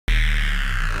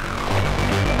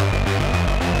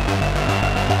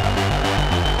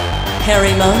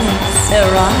Harry Monin's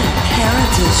Erotic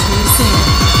Heritage Museum.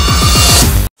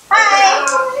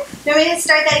 Hi! Do we need to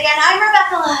start that again? I'm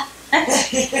Rebecca Love.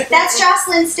 That's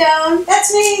Joclyn Stone.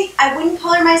 That's me. I wouldn't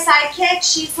call her my sidekick.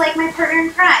 She's like my partner in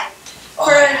crime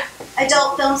for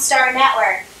Adult Film Star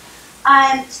Network.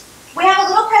 We have a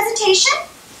little presentation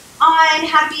on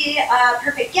how to be a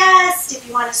perfect guest, if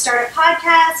you want to start a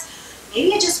podcast, maybe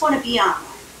you just want to be on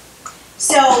one.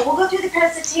 So we'll go through the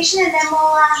presentation and then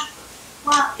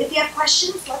well, if you have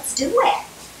questions, let's do it.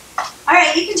 All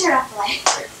right, you can turn off the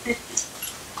light.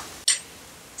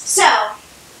 So,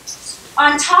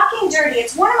 on Talking Dirty,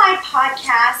 it's one of my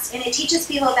podcasts, and it teaches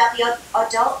people about the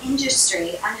adult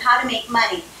industry on how to make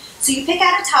money. So you pick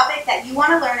out a topic that you want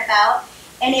to learn about,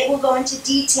 and it will go into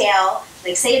detail,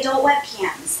 like say adult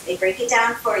webcams. They break it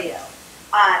down for you.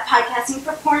 Podcasting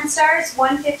for Pornstars,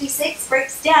 156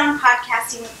 breaks down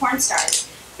podcasting with Pornstars.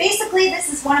 Basically,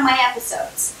 this is one of my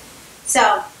episodes.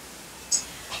 So,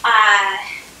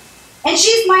 and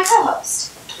she's my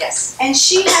co-host. Yes. And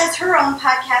she has her own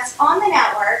podcast on the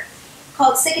network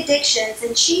called Sick Addictions,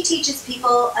 and she teaches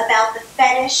people about the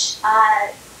fetish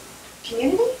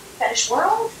community, fetish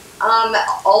world.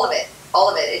 All of it. All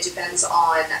of it. It depends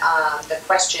on the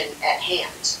question at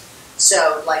hand.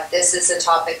 So, like, this is a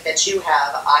topic that you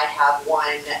have. I have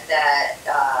one that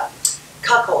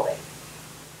cuckolding.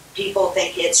 People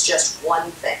think it's just one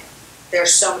thing.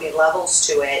 There's so many levels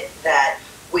to it that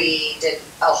we did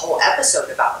a whole episode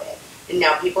about it. And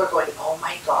now people are going, oh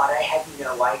my God, I had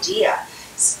no idea.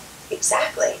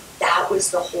 Exactly. That was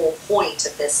the whole point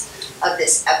of this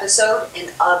episode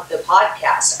and of the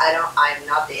podcast. I'm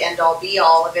not the end all be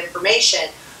all of information,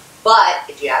 but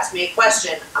if you ask me a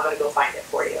question, I'm going to go find it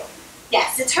for you.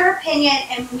 Yes, it's her opinion,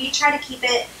 and we try to keep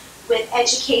it with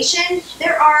education.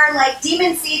 There are like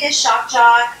Demon Seed is Shock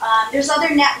Jock. There's other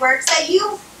networks that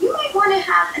you might want to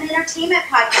have an entertainment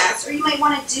podcast, or you might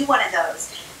want to do one of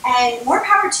those. And more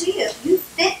power to you. If you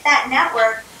fit that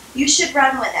network, you should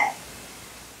run with it.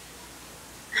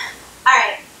 All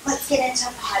right, let's get into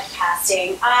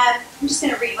podcasting. I'm just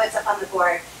going to read what's up on the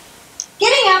board.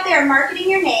 Getting out there and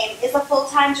marketing your name is a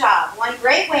full-time job. One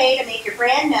great way to make your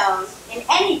brand known in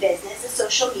any business is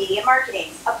social media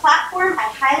marketing. A platform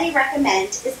I highly recommend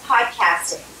is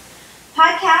podcasting.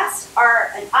 Podcasts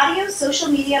are an audio social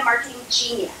media marketing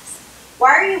genius.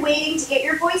 Why are you waiting to get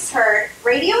your voice heard?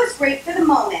 Radio is great for the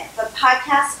moment, but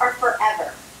podcasts are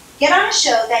forever. Get on a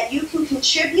show that you can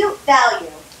contribute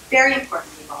value. Very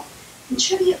important, people.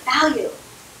 Contribute value.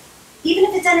 Even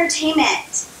if it's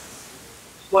entertainment.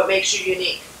 What makes you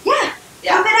unique? Yeah.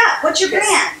 Pump it up. What's your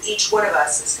brand? Each one of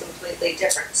us is completely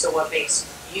different. So what makes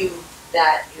you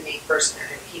that unique person you're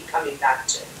going to keep coming back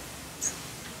to?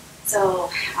 So,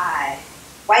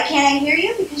 why can't I hear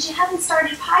you? Because you haven't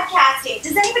started podcasting.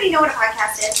 Does anybody know what a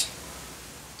podcast is?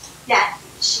 Yeah,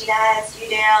 she does. You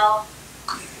know.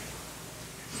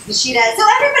 She does. So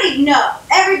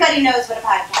everybody knows what a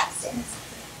podcast is.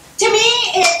 To me,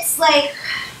 it's like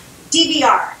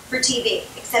DVR for TV,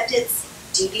 except it's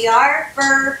DVR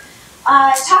for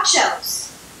talk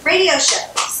shows, radio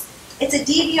shows. It's a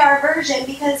DVR version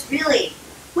because really,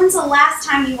 when's the last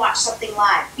time you watched something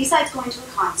live, besides going to a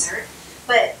concert?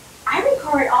 But I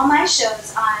record all my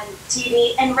shows on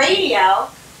TV and radio.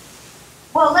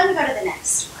 Well, let me go to the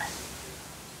next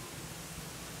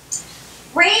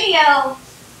one. Radio,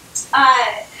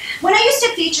 when I used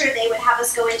to feature, they would have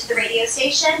us go into the radio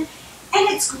station, and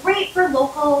it's great for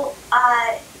local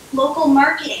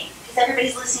marketing, because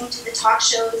everybody's listening to the talk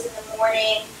shows in the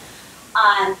morning.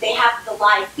 They have the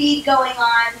live feed going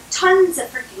on, tons of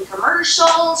freaking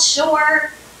commercials,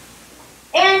 sure.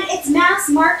 And it's mass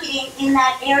marketing in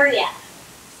that area.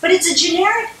 But it's a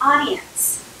generic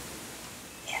audience.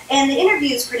 And the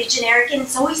interview is pretty generic, and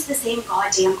it's always the same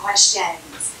goddamn questions.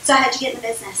 So I had to get in the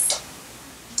business.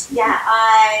 Yeah,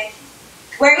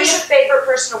 Who's your favorite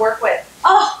person to work with?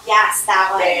 Oh, yes,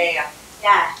 that one.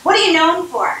 Yeah. What are you known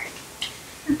for?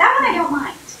 That one I don't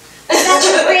mind. That's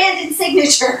your brand and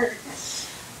signature.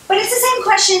 But it's the same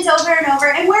questions over and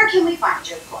over, and where can we find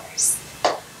you, of course?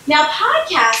 Now,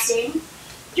 podcasting,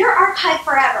 you're archived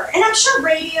forever. And I'm sure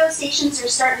radio stations are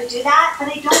starting to do that, but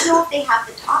I don't know if they have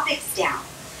the topics down.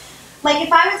 Like,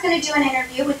 if I was going to do an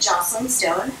interview with Joclyn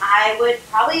Stone, I would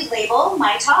probably label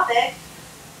my topic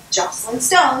Joclyn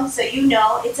Stone, so you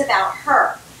know it's about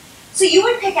her. So you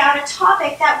would pick out a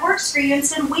topic that works for you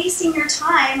instead of wasting your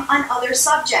time on other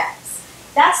subjects.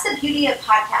 That's the beauty of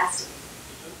podcasting.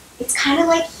 It's kind of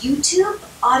like YouTube,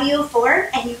 audio form,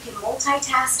 and you can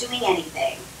multitask doing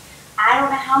anything. I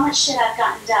don't know how much shit I've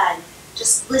gotten done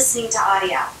just listening to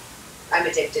audio. I'm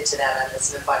addicted to that. I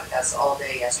listened to podcasts all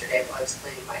day yesterday while I was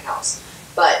cleaning my house.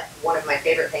 But one of my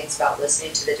favorite things about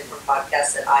listening to the different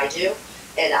podcasts that I do,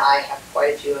 and I have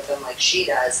quite a few of them like she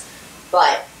does,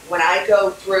 but when I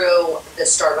go through the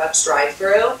Starbucks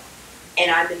drive-thru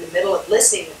and I'm in the middle of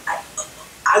listening,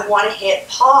 I want to hit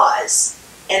pause.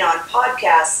 And on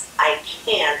podcasts, I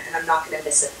can, and I'm not going to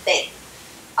miss a thing.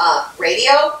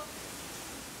 Radio,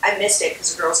 I missed it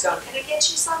because the girl's going, can I get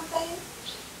you something?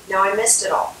 No, I missed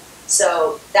it all.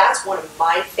 So that's one of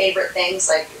my favorite things,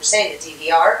 like you were saying, the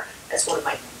DVR. That's one of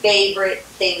my favorite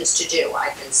things to do. I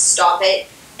can stop it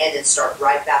and then start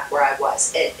right back where I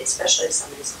was, especially if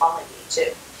somebody's calling me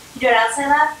too. You know what else I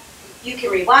love? You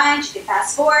can rewind, you can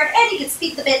fast forward, and you can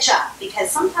speed the bitch up, because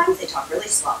sometimes they talk really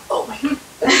slow. Oh my God.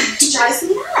 It drives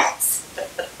me nuts.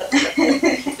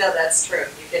 No, that's true.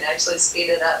 You can actually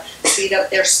speed up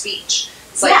their speech.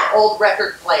 It's like old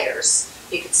record players.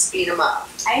 You can speed them up.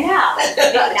 I know.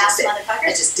 I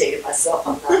just dated myself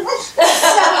on that.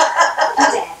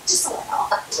 Just a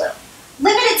little.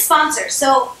 Limited sponsors.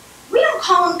 So we don't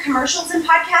call them commercials in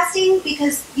podcasting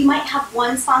because you might have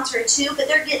one sponsor or two, but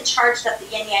they're getting charged up the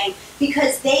yin-yang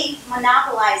because they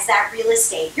monopolize that real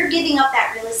estate. You're giving up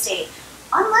that real estate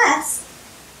unless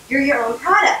you're your own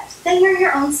product. Then you're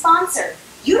your own sponsor.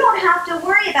 You don't have to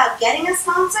worry about getting a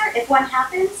sponsor. If one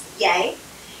happens, yay.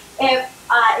 If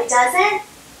it doesn't,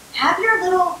 have your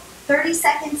little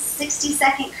 30-second,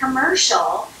 60-second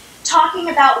commercial talking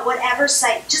about whatever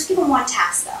site. Just give them one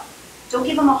task, though. Don't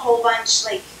give them a whole bunch.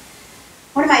 Like,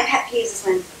 one of my pet peeves is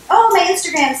when, oh, my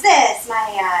Instagram's this,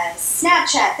 my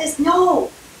Snapchat this. No.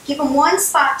 Give them one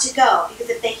spot to go, because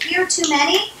if they hear too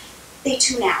many, they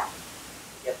tune out.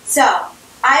 Yep. So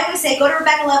I always say, go to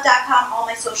RebeccaLove.com. All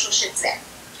my social shit's there.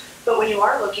 But when you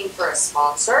are looking for a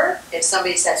sponsor, if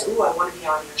somebody says, ooh, I want to be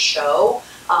on your show,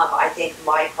 I think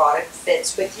my product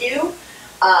fits with you,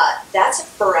 that's a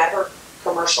forever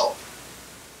commercial.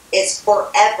 It's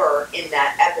forever in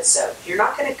that episode. You're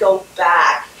not going to go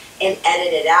back and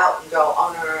edit it out and go,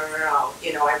 oh, no,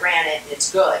 you know, I ran it and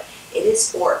it's good. It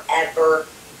is forever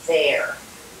there.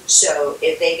 So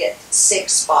if they get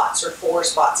 6 spots or 4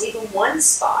 spots, even 1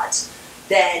 spot,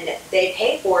 then they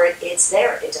pay for it. It's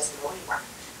there. It doesn't go anywhere.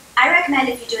 I recommend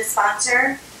if you do a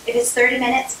sponsor, if it's 30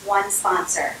 minutes, 1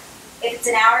 sponsor. If it's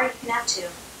an hour, you can have 2.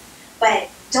 But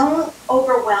don't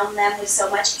overwhelm them with so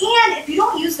much. And if you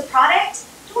don't use the product,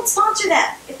 don't sponsor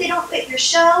them. If they don't fit your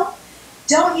show,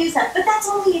 don't use them. But that's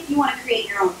only if you want to create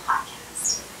your own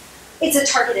podcast. It's a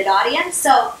targeted audience.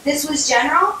 So this was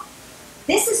general.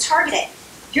 This is targeted.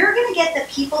 You're going to get the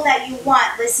people that you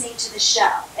want listening to the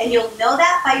show. And you'll know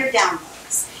that by your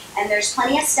downloads. And there's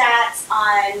plenty of stats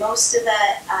on most of the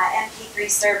MP3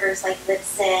 servers like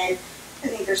Libsyn. I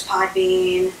think there's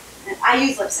Podbean. I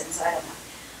use Libsyn, so I don't know.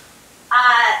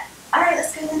 All right,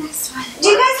 let's go to the next one. Do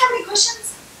you guys have any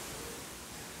questions?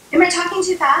 Am I talking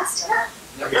too fast?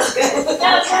 No, it's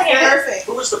okay. perfect.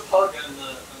 Who was the pug in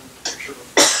the picture?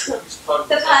 Whose pug?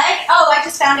 The pug? Oh, I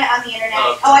just found it on the internet.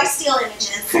 Oh, I steal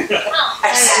images.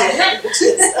 I steal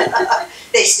images.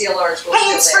 They steal ours. We'll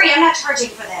Hey, it's free. I'm not charging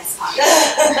for this.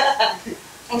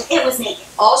 And it was naked.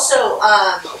 Also,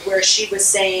 where she was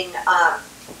saying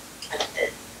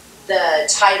the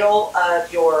title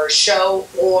of your show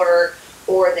or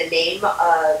the name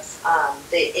of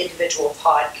the individual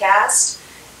podcast,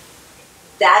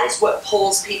 that is what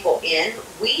pulls people in.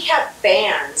 We have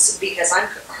fans because I'm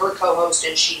her co-host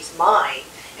and she's mine,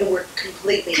 and we're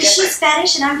completely different. Because she's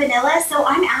fetish and I'm vanilla, so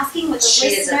I'm asking what the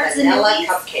listeners and vanilla newbies.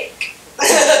 cupcake.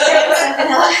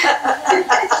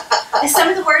 Some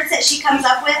of the words that she comes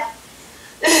up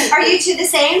with. Are you two the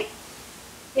same?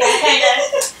 Yeah, kind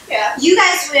of. Yeah. You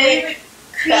guys would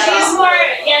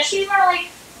create. She's more like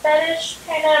fetish,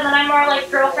 kind of, and then I'm more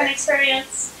like girlfriend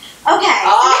experience. Okay, so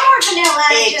you're more vanilla.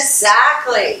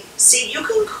 Exactly. See, you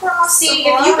can cross. See,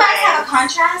 if you guys have a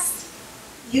contrast,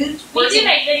 we do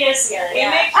make videos together. We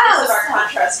make videos of our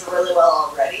contrast really well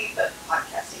already, but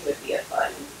podcasting would be a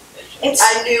fun vision. It's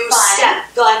a new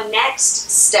step, the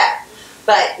next step.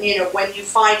 But, you know, when you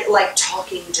find, like,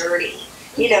 talking dirty,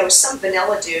 you know, some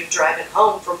vanilla dude driving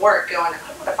home from work going,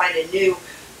 I want to find a new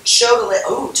show to let,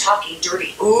 ooh, talking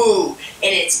dirty, ooh,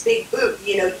 and it's big boob,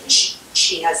 you know,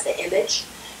 she has the image.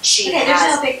 She there's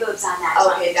no big boobs on that.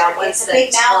 Okay, that one's the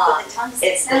big tongue. mouth with the tongue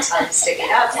sticking It's the tongue sticking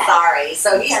out. Okay. Sorry.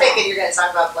 So he's thinking you're going to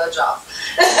talk about blowjobs.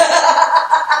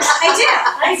 I do.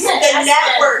 The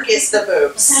network is the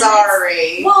boobs.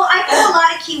 Sorry. Well, I put a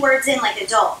lot of keywords in, like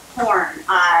adult, porn,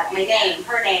 my name,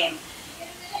 her name.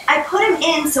 I put them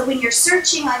in so when you're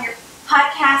searching on your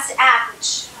podcast app,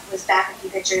 which was back a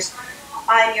few pictures,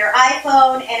 on your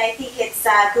iPhone, and I think it's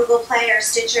Google Play or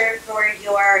Stitcher for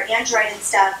your Android and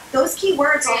stuff, those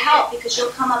keywords will help because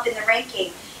you'll come up in the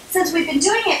ranking. since we've been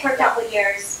doing it for a couple of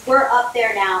years, we're up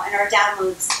there now, and our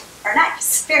downloads are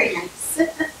nice, very nice.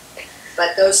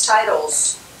 But those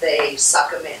titles, they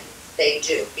suck them in. They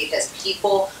do, because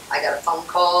people, I got a phone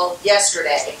call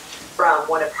yesterday from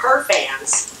one of her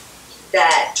fans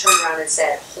that turned around and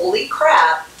said, holy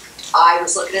crap, I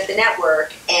was looking at the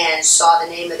network and saw the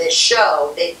name of this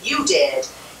show that you did,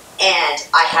 and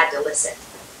I had to listen.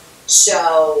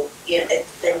 So,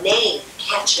 the name,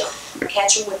 catch them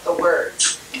with the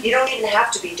words. You don't even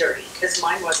have to be dirty, because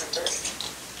mine wasn't dirty.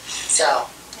 So.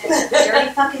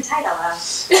 Dirty fucking title, though.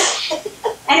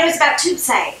 And it was about tube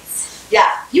sites.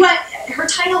 Yeah. Her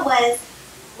title was,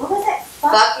 what was it?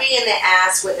 Fuck me in the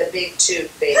ass with a big tube,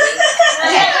 baby.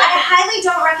 Okay, I highly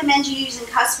don't recommend you using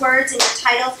cuss words in your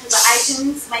titles because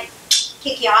iTunes might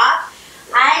kick you off.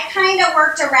 I kind of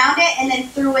worked around it and then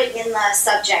threw it in the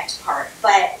subject part,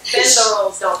 but... Bend the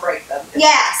rules, don't break them.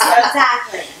 Yes,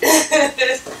 exactly.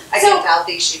 I can tell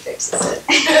she fixes it.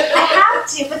 I have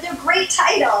to, but they're great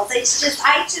titles. It's just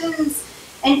iTunes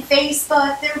and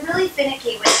Facebook, they're really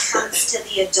finicky when it comes to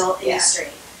the adult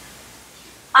industry.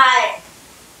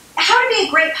 How to be a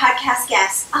great podcast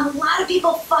guest. A lot of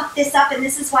people fuck this up, and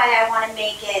this is why I want to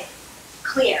make it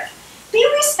clear. Be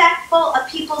respectful of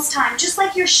people's time, just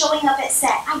like you're showing up at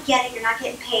set. I get it, you're not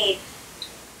getting paid.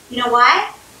 You know why?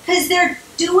 Because they're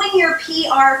doing your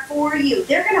PR for you.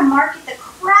 They're going to market the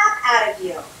crap out of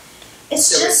you. It's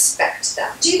So just, respect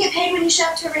them. do you get paid when you show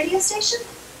up to a radio station?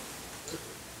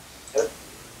 Nope.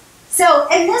 So,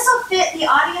 and this will fit the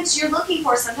audience you're looking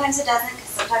for. Sometimes it doesn't, because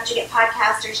sometimes you get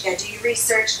podcasters, you got to do your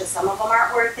research, because some of them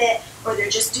aren't worth it, or they're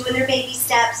just doing their baby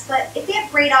steps. But if they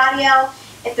have great audio,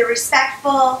 if they're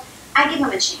respectful, I give them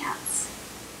a chance.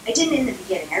 I didn't in the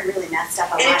beginning. I really messed up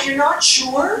a lot. And if you're not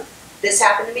sure, this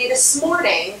happened to me this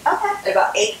morning. Okay. At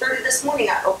about 8:30 this morning,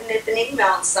 I opened up an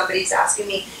email and somebody's asking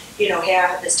me, hey, I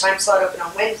have this time slot open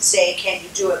on Wednesday. Can you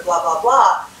do it? Blah, blah,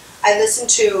 blah. I listened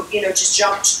to, just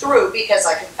jumped through because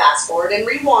I can fast forward and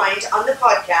rewind on the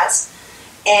podcast.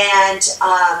 And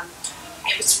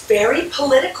it was very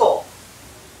political.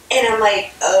 And I'm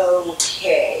like,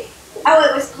 okay. Oh,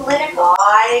 it was political.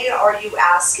 Why are you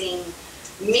asking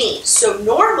me? So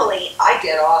normally I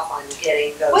get off on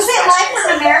getting those Was it questions. Live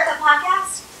from America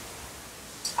podcast?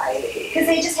 Because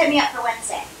they just hit me up for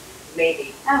Wednesday.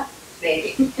 Maybe. Oh.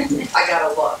 Maybe. I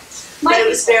gotta look. But it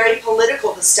was very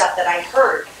political, the stuff that I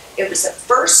heard. It was the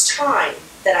first time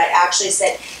that I actually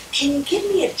said, can you give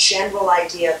me a general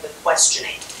idea of the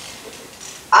questioning?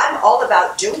 I'm all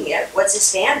about doing it. What's his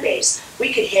fan base?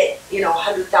 We could hit,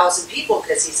 100,000 people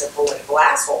because he's a political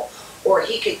asshole. Or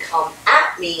he could come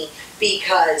at me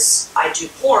because I do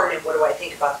porn and what do I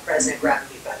think about the president grabbing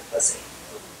me by the pussy?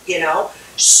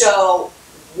 So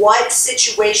what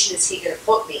situation is he going to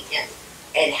put me in?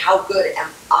 And how good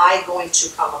am I going to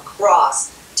come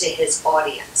across to his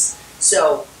audience?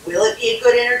 So will it be a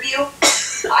good interview?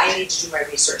 I need to do my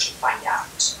research and find out.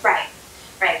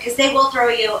 Right, because they will throw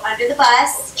you under the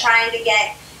bus, trying to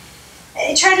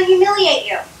humiliate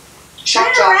you. Turn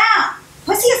it around.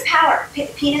 Pussy is power.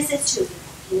 Penis is too.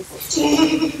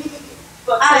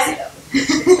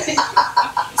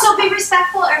 So be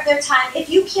respectful of their time. If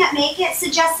you can't make it,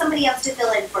 suggest somebody else to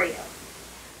fill in for you.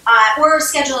 Or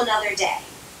schedule another day.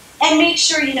 And make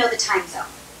sure you know the time zone.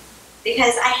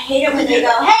 Because I hate it when they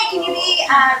go, hey, can you be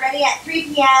ready at 3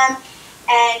 p.m.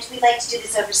 and we'd like to do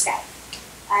this over Skype.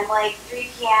 I'm like, 3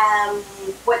 p.m.,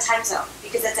 what time zone?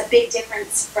 Because that's a big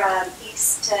difference from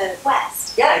east to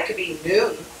west. Yeah, it could be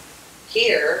noon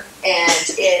here and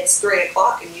it's 3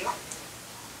 o'clock in New York.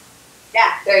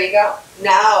 Yeah. There you go.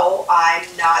 Now I'm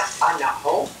not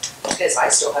home because I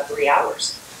still have 3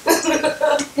 hours.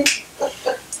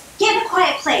 Get in a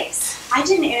quiet place. I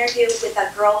did an interview with a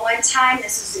girl one time,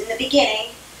 this was in the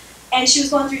beginning, and she was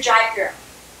going through drive-thru.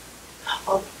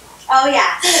 Oh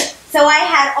yeah. So I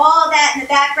had all that in the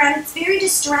background. It's very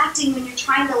distracting when you're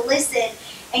trying to listen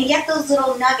and get those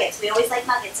little nuggets. We always like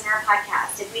nuggets in our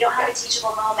podcast. If we don't have a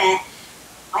teachable moment,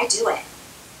 why do it?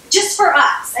 Just for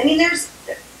us. I mean, it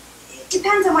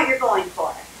depends on what you're going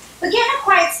for. But get in a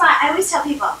quiet spot. I always tell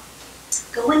people,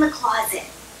 go in the closet.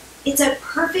 It's a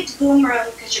perfect boom room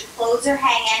because your clothes are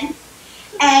hanging,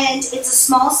 and it's a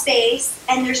small space,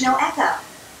 and there's no echo.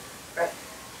 Right.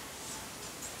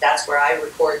 That's where I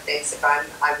record things. If I'm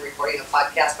recording a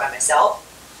podcast by myself,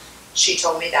 she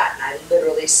told me that, and I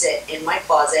literally sit in my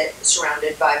closet,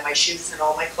 surrounded by my shoes and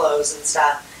all my clothes and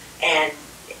stuff, and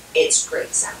it's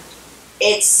great sound.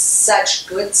 It's such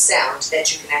good sound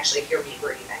that you can actually hear me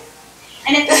breathing.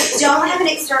 And if you don't have an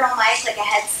external mic, like a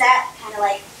headset, kind of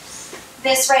like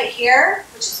this right here,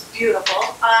 which is beautiful,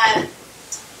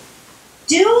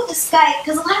 Do the Skype,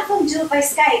 because a lot of them do it by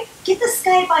Skype. Get the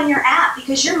Skype on your app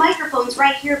because your microphone's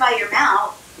right here by your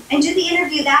mouth, and do the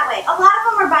interview that way. A lot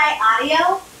of them are by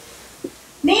audio.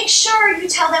 Make sure you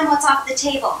tell them what's off the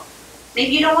table.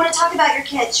 Maybe you don't want to talk about your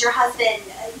kids, your husband,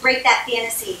 break that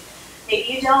fantasy.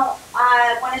 Maybe you don't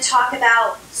want to talk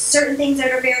about certain things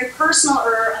that are very personal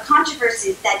or a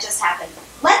controversy that just happened.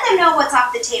 Let them know what's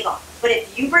off the table. But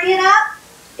if you bring it up,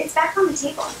 it's back on the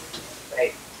table.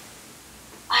 Right.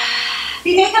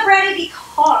 Be makeup ready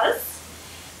because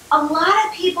a lot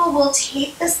of people will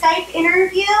take the Skype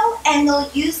interview and they'll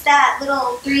use that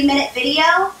little 3-minute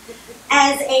video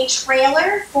as a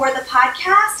trailer for the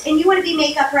podcast, and you want to be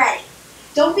makeup ready.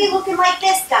 Don't be looking like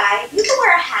this guy. You can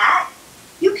wear a hat.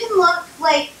 You can look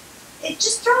like,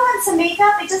 just throw on some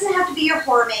makeup. It doesn't have to be your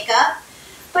horror makeup.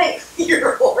 But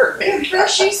Your horror makeup. your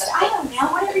grocery store, I don't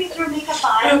know, whatever you throw makeup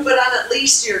on. Put on at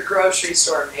least your grocery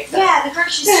store makeup. Yeah, the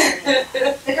grocery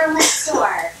store, the girl next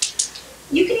door.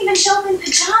 You can even show up in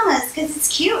pajamas because it's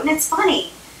cute and it's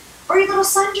funny. Or your little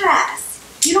sundress.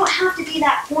 You don't have to be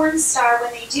that porn star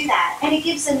when they do that. And it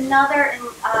gives another,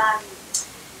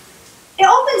 it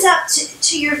opens up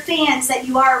to your fans that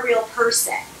you are a real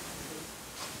person.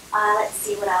 Let's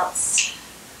see what else.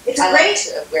 It's I great. like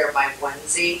to wear my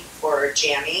onesie or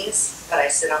jammies, but I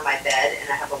sit on my bed and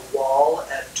I have a wall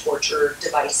of torture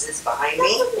devices behind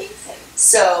me. That's amazing.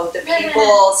 So the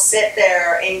people sit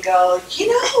there and go, you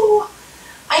know,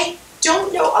 I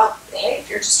don't know. Hey,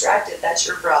 if you're distracted, that's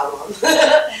your problem.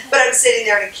 But I'm sitting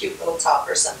there in a cute little top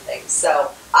or something.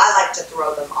 So I like to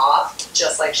throw them off,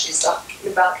 just like she's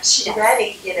talking about. 'Cause she's Yes.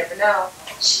 ready. You never know.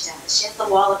 She does. She has the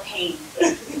wall of pain.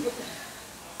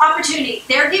 Opportunity.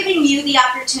 They're giving you the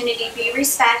opportunity to be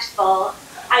respectful.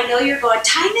 I know you're going,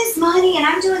 time is money, and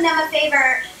I'm doing them a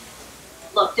favor.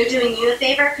 Look, they're doing you a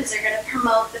favor because they're going to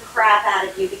promote the crap out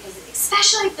of you, because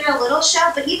especially if they're a little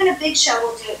show, but even a big show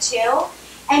will do it too.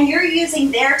 And you're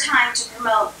using their time to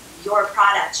promote your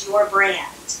product, your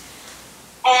brand.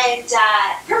 And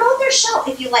promote their show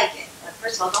if you like it. But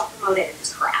first of all, don't promote it if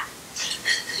it's crap.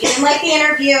 You didn't like the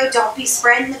interview, don't be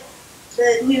spreading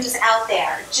the news out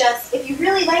there. Just, if you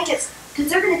really like it,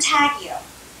 because they're going to tag you.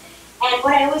 And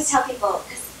what I always tell people,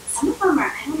 because some of them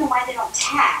are, I don't know why they don't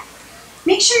tag.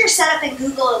 Make sure you're set up in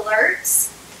Google Alerts.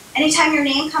 Anytime your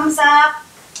name comes up,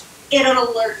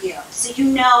 it'll alert you, so you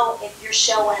know if your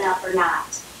show went up or not.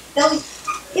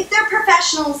 If they're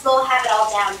professionals, they'll have it all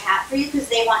down pat for you because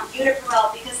they want you to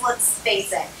promote, because let's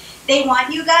face it, they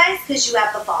want you guys because you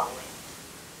have the following.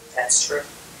 That's true.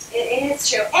 It is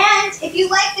true. And if you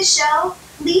like the show,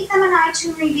 leave them an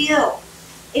iTunes review.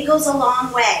 It goes a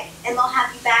long way, and they'll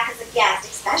have you back as a guest,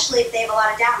 especially if they have a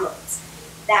lot of downloads.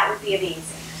 That would be amazing.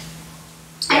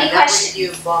 Yeah, Any that questions?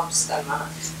 review bumps them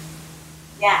up.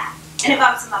 Yeah, and it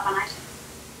bumps them up on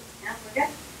iTunes. Yeah, we're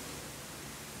good.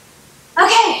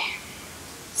 Okay,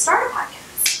 start a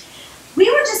podcast. We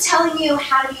were just telling you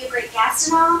how to be a great guest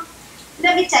and all.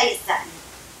 Let me tell you something.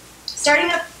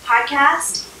 Starting a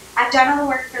podcast, I've done all the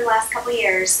work for the last couple of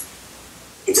years.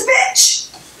 It's a bitch.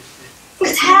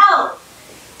 It's hell.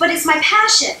 But it's my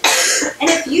passion. And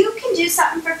if you can do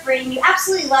something for free and you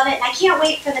absolutely love it, and I can't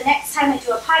wait for the next time I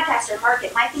do a podcast or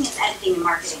market. My thing is editing and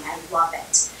marketing. I love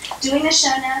it. Doing the show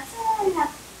notes,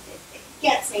 it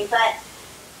gets me, but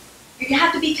you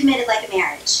have to be committed like a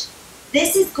marriage.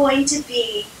 This is going to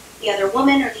be the other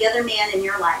woman or the other man in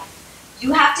your life.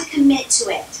 You have to commit to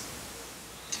it.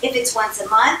 If it's once a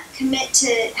month, commit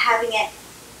to having it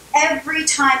every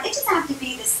time. It doesn't have to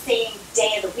be the same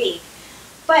day of the week,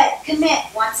 but commit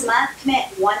once a month, commit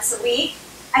once a week.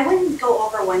 I wouldn't go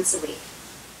over once a week.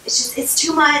 It's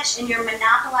too much, and you're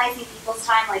monopolizing people's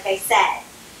time, like I said.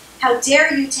 How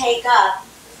dare you take up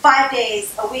 5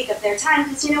 days a week of their time,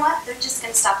 because you know what? They're just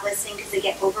going to stop listening because they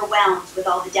get overwhelmed with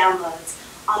all the downloads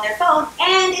on their phone,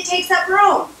 and it takes up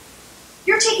room.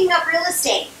 You're taking up real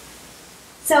estate.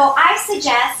 So I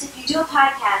suggest if you do a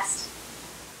podcast,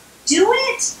 do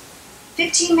it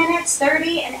 15 minutes,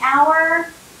 30, an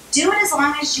hour. Do it as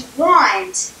long as you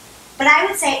want, but I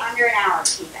would say under an hour,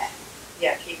 keep it.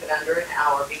 Yeah, keep it under an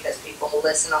hour because people will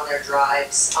listen on their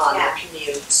drives, on their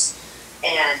commutes,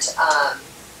 and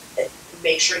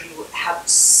make sure you have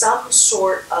some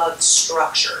sort of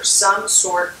structure, some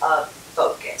sort of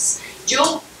focus.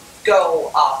 You'll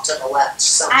go off to the left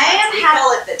sometimes. We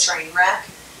call it the train wreck.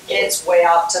 It's way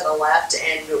off to the left,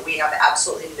 and we have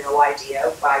absolutely no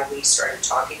idea why we started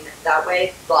talking that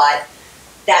way, but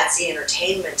that's the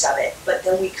entertainment of it. But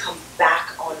then we come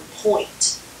back on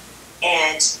point,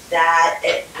 and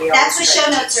that's what show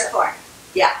notes are for.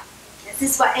 Yeah. This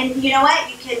is what, and you know what?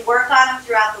 You can work on them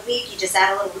throughout the week. You just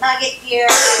add a little nugget here,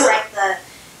 write the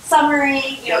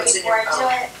summary, Notes before I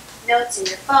do it. notes in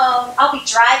your phone. I'll be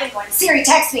driving going, Siri,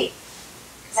 text me,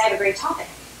 because I have a great topic.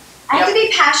 I have to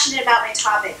be passionate about my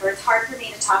topic, or it's hard for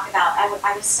me to talk about.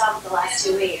 I was stumped the last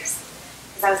 2 weeks,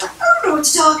 because I was like, I don't know what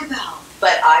to talk about.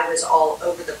 But I was all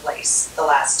over the place the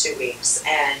last 2 weeks,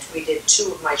 and we did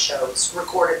 2 of my shows,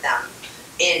 recorded them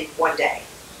in one day.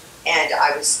 And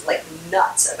I was like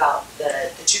nuts about the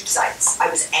tube sites.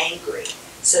 I was angry.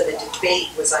 So the debate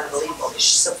was unbelievable because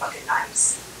she's so fucking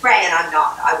nice. Right. And I'm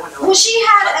not. I want to. Well, she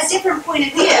had a different point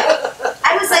of view.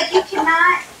 I was like, you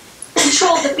cannot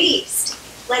control the beast.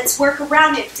 Let's work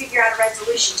around it and figure out a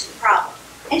resolution to the problem.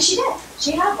 And she did.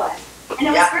 She had one. And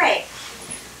it was great.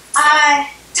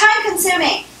 Time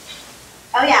consuming.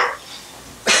 Oh, yeah.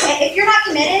 If you're not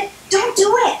committed, don't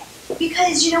do it.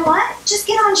 Because you know what? Just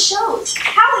get on shows.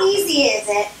 How easy is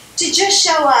it to just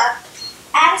show up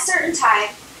at a certain time,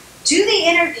 do the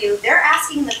interview, they're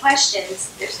asking the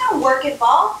questions, there's no work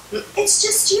involved, it's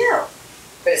just you.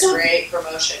 But it's great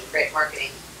promotion, great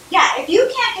marketing. Yeah, if you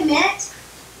can't commit,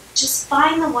 just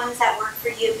find the ones that work for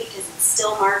you because it's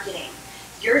still marketing.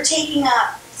 You're taking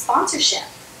up sponsorship.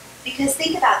 Because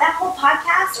think about that whole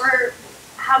podcast, or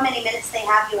how many minutes they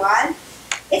have you on,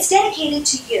 it's dedicated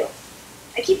to you.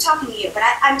 I keep talking to you, but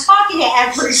I'm talking to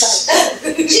everybody.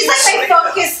 She's like my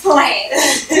focus point.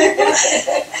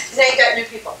 Now you got new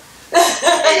people.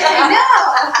 I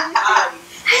know.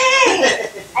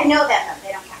 Hey, I know them though.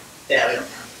 They don't count. Yeah, we don't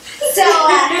So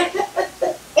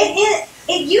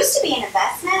it used to be an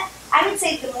investment. I would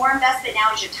say the more investment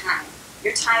now is your time.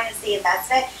 Your time is the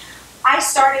investment. I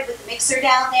started with the mixer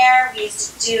down there. We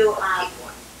used to do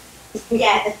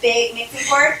the big mixing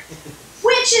board,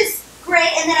 which is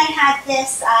great. And then I had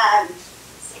this. Let's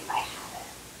see if I have it.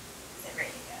 Is it ready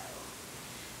to go?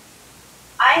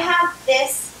 I have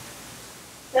this.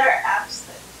 There are apps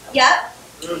that.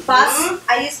 Yep. Boss.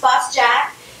 I use Boss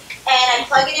Jack, and I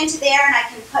plug it into there, and I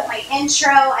can put my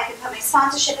intro. I can put my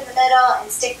sponsorship in the middle,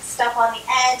 and stick stuff on the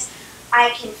end. I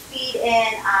can feed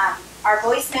in our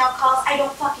voicemail calls. I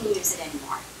don't fucking use it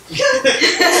anymore.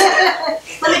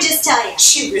 Let me just tell you.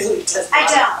 She really does not. I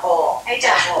don't. Oh, I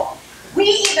don't. We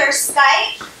either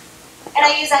Skype, and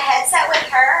I use a headset with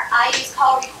her. I use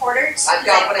call recorders. I've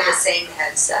got one of the same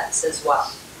headsets as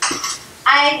well.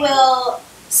 I will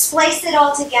splice it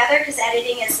all together because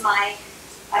editing is my.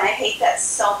 And I hate that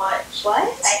so much. What?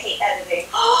 I hate editing.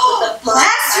 Oh,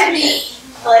 blasphemy!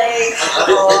 Like,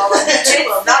 We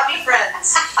will not be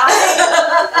friends.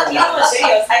 even with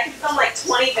videos, I can film like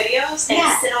 20 videos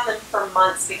and sit on them for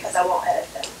months because I won't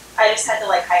edit them. I just had to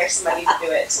like hire somebody to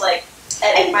do it, to like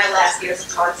edit my last years of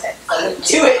content.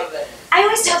 Do it. I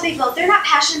always tell people if they're not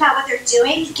passionate about what they're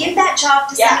doing, give that job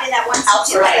to somebody that wants to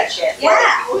do Outsource it. that shit.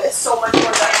 Yeah. You will get so much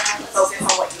more done if you focus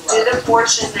on what you love. Do the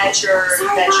portion that you're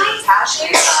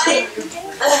passionate about.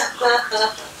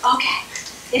 Okay.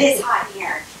 It is hot in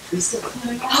here.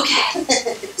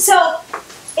 Okay. So,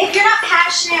 if you're not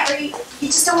passionate or you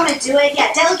just don't want to do it,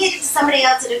 delegate it to somebody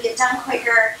else. It'll get done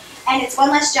quicker. And it's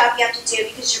one less job you have to do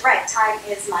because you're right, time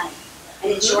is money.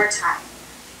 And it's your time.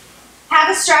 Have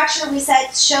a structure. We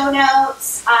said show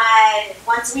notes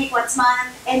once a week, once a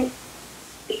month. And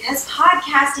because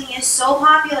podcasting is so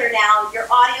popular now, your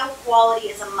audio quality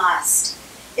is a must.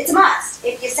 It's a must.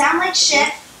 If you sound like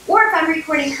shit, or if I'm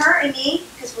recording her and me,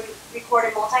 because we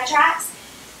recorded multi-tracks,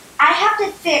 I have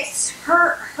to fix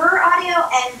her audio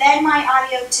and then my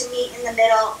audio to meet in the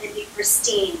middle and be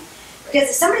pristine. Because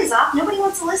if somebody's off, nobody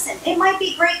wants to listen. It might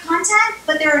be great content,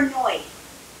 but they're annoyed.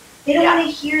 They don't want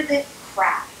to hear the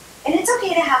crap. And it's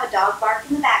okay to have a dog bark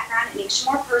in the background. It makes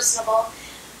you more personable.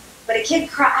 But a kid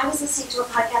I was listening to a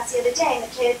podcast the other day, and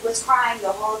the kid was crying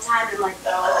the whole time. And I'm like,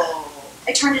 oh.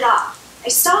 I turned it off. I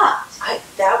stopped.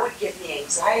 That would give me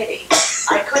anxiety.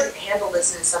 I couldn't handle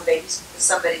listening to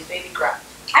somebody's baby cry.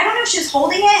 I don't know if she was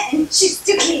holding it and she's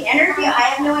doing the interview. I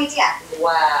have no idea.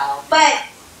 Wow. But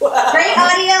great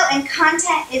audio and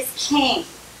content is king.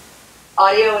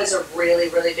 Audio is a really,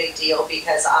 really big deal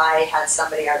because I had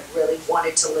somebody I really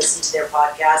wanted to listen to their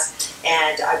podcast,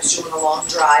 and I was doing a long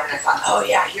drive, and I thought, oh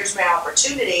yeah, here's my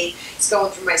opportunity. It's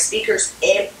going through my speakers.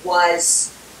 It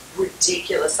was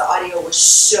ridiculous. The audio was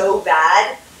so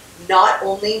bad. Not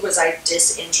only was I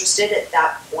disinterested at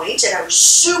that point, and I was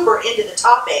super into the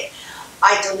topic,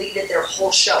 I deleted their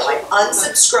whole show. I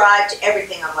unsubscribed to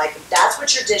everything. I'm like, if that's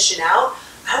what you're dishing out,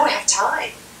 I don't have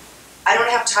time. I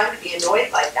don't have time to be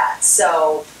annoyed like that.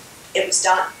 So it was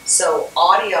done. So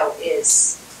audio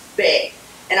is big.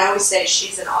 And I always say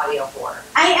she's an audio whore.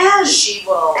 I am. She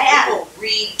will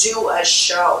redo a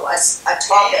show, a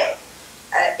topic,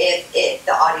 if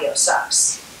the audio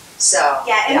sucks. So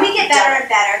we get better and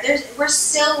better. We're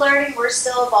still learning. We're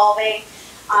still evolving.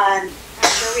 I'm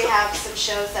sure we have some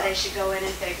shows that I should go in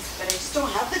and fix, but I just don't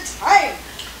have the time.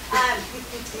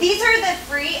 These are the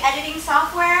free editing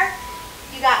software.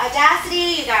 You got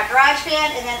Audacity, you got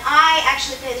GarageBand, and then I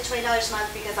actually pay the $20 a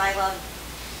month because I love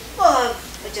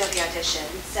Adobe Audition.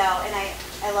 So, and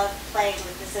I love playing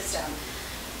with the system.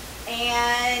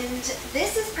 And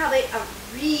this is probably a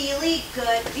really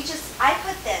good, I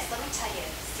put this, let me tell you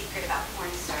a secret about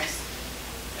Pornstars.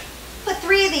 Put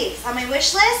 3 of these on my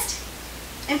wish list.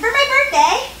 And for my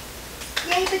birthday,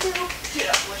 yay Badoo,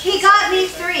 he got me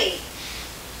 3.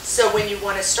 So when you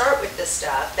want to start with this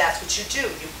stuff, that's what you do.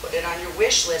 You put it on your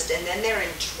wish list, and then they're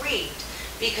intrigued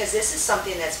because this is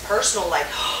something that's personal, like,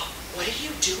 oh, what are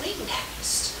you doing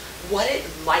next?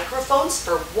 Microphones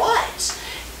for what?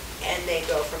 And they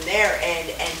go from there,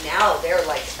 and now they're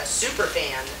like a super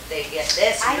fan. They get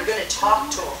this, and you're going to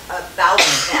talk to them about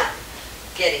them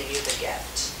getting you the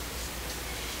gift.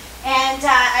 And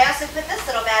I also put this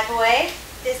little bad boy.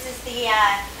 This is the,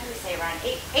 how do we say, Ron?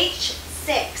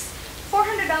 H6.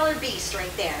 $400 beast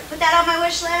right there. Put that on my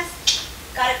wish list.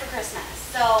 Got it for Christmas.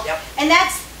 So, yep. And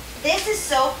this is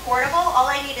so portable. All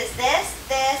I need is this,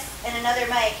 and another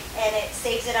mic, and it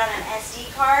saves it on an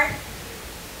SD card.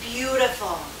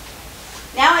 Beautiful.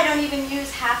 Now I don't even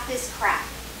use half this crap.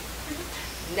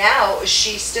 Now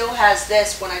she still has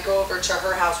this. When I go over to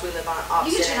her house, we live on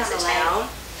opposite ends of town.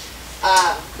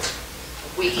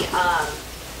 We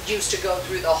used to go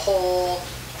through the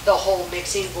whole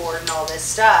mixing board and all this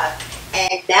stuff.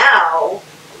 And now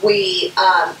we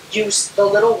use the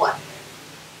little one.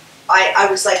 I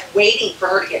was like waiting for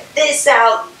her to get this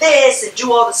out, this, and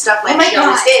do all the stuff like she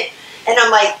always did. And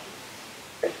I'm like,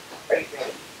 are you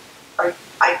ready?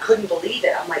 I couldn't believe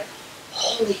it. I'm like,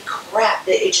 holy crap,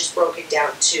 that it just broke it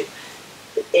down too.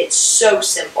 It's so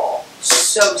simple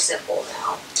now.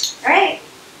 All right.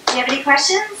 Do you have any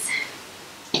questions?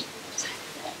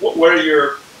 What are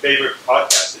your favorite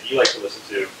podcasts that you like to listen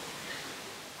to?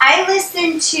 I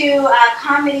listen to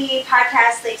comedy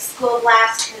podcasts like School of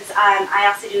Laughs because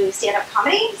I also do stand-up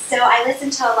comedy. So I listen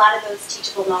to a lot of those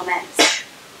teachable moments.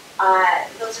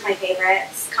 Those are my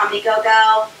favorites. Comedy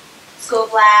Go-Go, School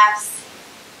of Laughs.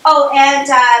 Oh, and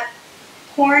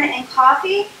Porn and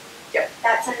Coffee. Yep.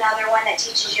 That's another one that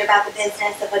teaches you about the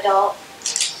business of adult.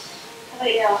 How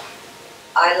about you?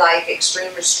 I like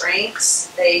Extreme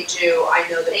Restraints. They do, I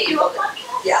know that They do people a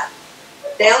podcast? Yeah.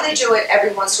 They only do it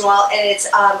every once in a while, and it's,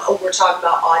 we're talking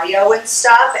about audio and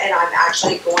stuff, and I'm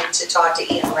actually going to talk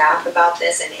to Ian Rapp about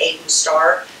this and Aiden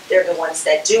Starr. They're the ones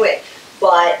that do it.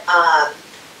 But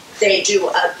they do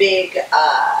a big,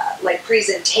 like,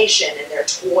 presentation and their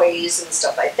toys and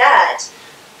stuff like that.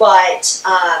 But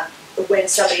when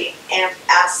somebody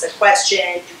asks a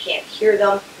question, you can't hear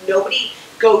them. Nobody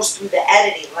goes through the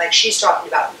editing like she's talking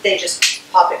about. They just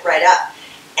pop it right up.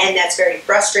 And that's very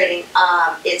frustrating.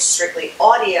 It's strictly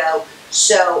audio,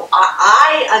 so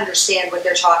I understand what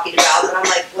they're talking about, but I'm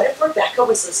like, what if Rebecca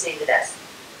was listening to this?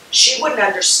 She wouldn't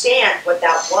understand what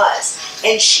that was.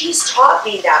 And she's taught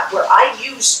me that, where I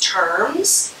use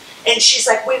terms, and she's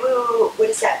like, wait, what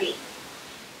does that mean?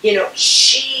 You know,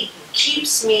 she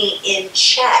keeps me in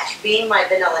check. Being my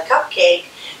vanilla cupcake,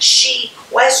 she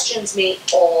questions me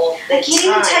all the time. I can't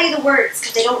even tell you the words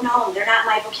because they don't know them. They're not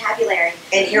my vocabulary.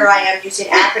 And here I am using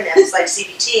acronyms like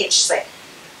CBT, and she's like,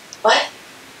 what?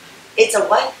 It's a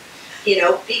what? You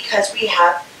know, because we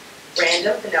have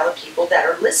random vanilla people that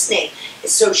are listening.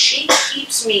 So she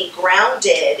keeps me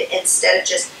grounded instead of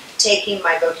just taking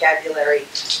my vocabulary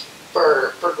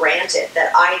for granted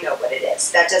that I know what it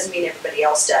is. That doesn't mean everybody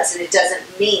else does, and it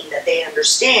doesn't mean that they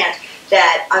understand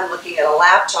that I'm looking at a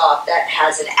laptop that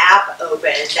has an app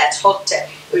open that's hooked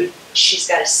to. She's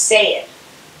got to say it.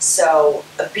 So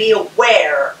be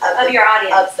aware of your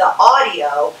audience, of the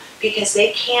audio, because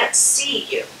they can't see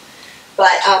you.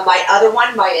 But my other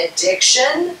one, my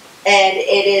addiction, and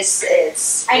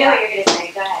it's. I know what you're gonna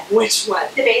say. Go ahead. Which one?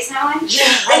 The basement one. Yeah.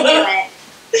 I knew it.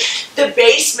 The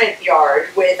Basement Yard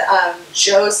with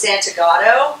Joe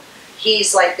Santagato.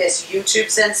 He's like this YouTube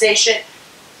sensation.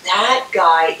 That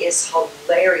guy is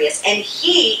hilarious. And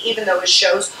he, even though his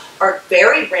shows are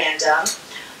very random,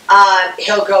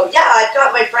 he'll go, yeah, I've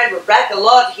got my friend Rebecca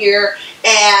Love here,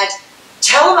 and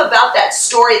tell him about that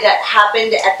story that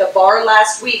happened at the bar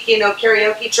last week, you know,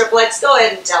 karaoke triplets. Go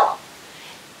ahead and tell him.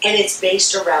 And it's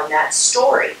based around that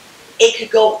story. It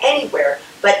could go anywhere,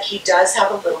 but he does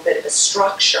have a little bit of a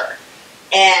structure.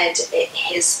 And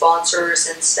his sponsors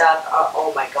and stuff,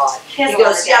 oh my God. He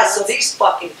goes, yeah, so these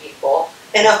fucking people.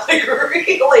 And I'm like,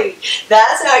 really?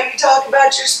 That's how you talk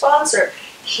about your sponsor?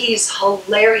 He's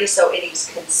hilarious, though, and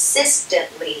he's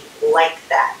consistently like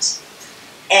that.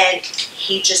 And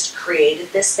he just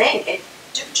created this thing. And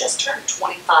dude just turned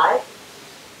 25.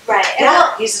 Right. And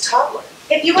Yeah, he's a toddler.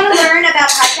 if you want to learn about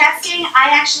podcasting, I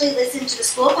actually listen to the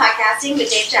School of Podcasting with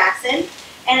Dave Jackson,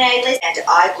 and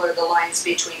I blur the lines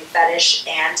between fetish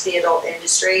and the adult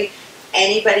industry.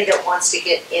 Anybody that wants to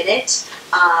get in it,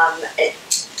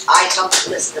 I tell them to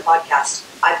listen to the podcast.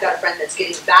 I've got a friend that's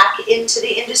getting back into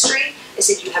the industry. I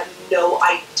said, you have no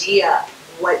idea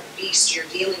what beast you're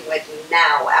dealing with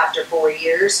now after 4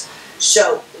 years.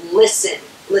 So listen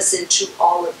to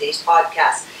all of these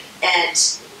podcasts. And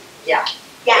yeah.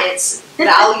 It's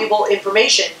valuable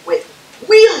information with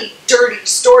really dirty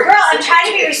stories. Girl, I'm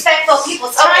trying to be respectful of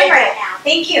people's time right now.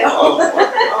 Thank you. Bye.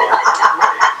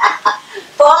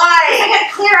 I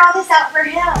gotta clear all this out for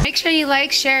him. Make sure you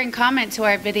like, share, and comment to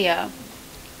our video.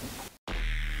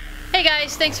 Hey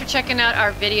guys, thanks for checking out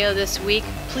our video this week.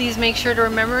 Please make sure to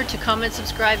remember to comment,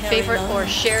 subscribe, favorite, or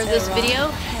share this video,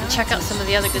 and check out some of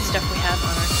the other good stuff we have on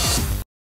our channel.